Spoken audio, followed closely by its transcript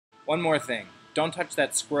One more thing. Don't touch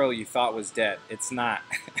that squirrel you thought was dead. It's not.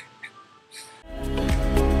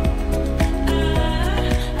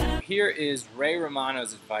 Here is Ray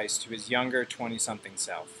Romano's advice to his younger 20-something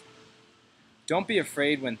self. Don't be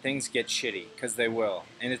afraid when things get shitty, because they will,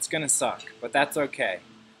 and it's gonna suck, but that's okay.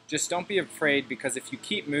 Just don't be afraid, because if you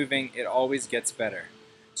keep moving, it always gets better.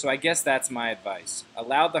 So I guess that's my advice.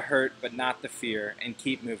 Allow the hurt, but not the fear, and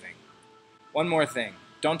keep moving. One more thing.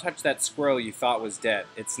 Don't touch that squirrel you thought was dead.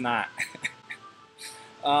 It's not.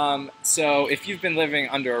 So if you've been living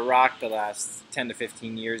under a rock the last 10 to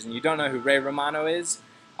 15 years and you don't know who Ray Romano is,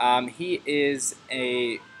 he is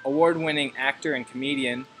an award-winning actor and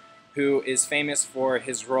comedian who is famous for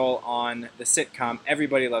his role on the sitcom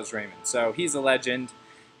Everybody Loves Raymond. So he's a legend,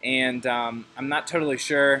 and I'm not totally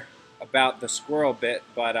sure about the squirrel bit,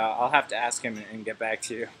 but I'll have to ask him and get back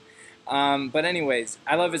to you. But anyways,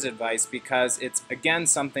 I love his advice because it's, again,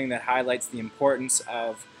 something that highlights the importance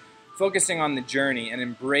of focusing on the journey and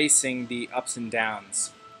embracing the ups and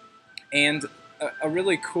downs. And a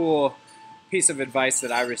really cool piece of advice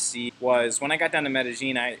that I received was when I got down to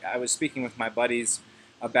Medellin, I was speaking with my buddies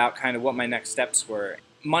about kind of what my next steps were.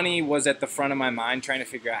 Money was at the front of my mind, trying to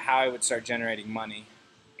figure out how I would start generating money.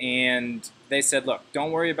 And they said, look,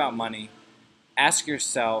 don't worry about money. Ask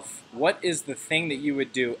yourself, what is the thing that you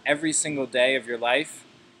would do every single day of your life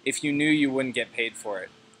if you knew you wouldn't get paid for it?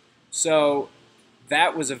 So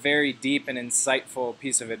that was a very deep and insightful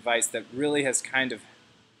piece of advice that really has kind of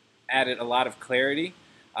added a lot of clarity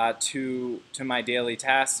to my daily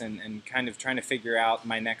tasks and kind of trying to figure out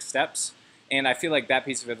my next steps. And I feel like that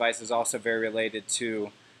piece of advice is also very related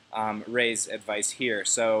to Ray's advice here.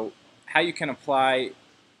 So how you can apply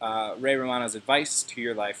Ray Romano's advice to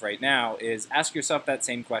your life right now is ask yourself that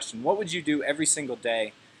same question. What would you do every single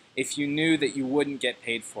day if you knew that you wouldn't get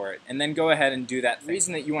paid for it? And then go ahead and do that. The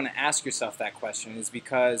reason that you want to ask yourself that question is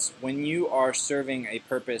because when you are serving a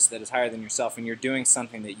purpose that is higher than yourself and you're doing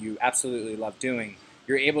something that you absolutely love doing,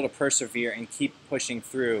 you're able to persevere and keep pushing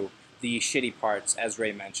through the shitty parts, as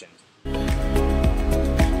Ray mentioned.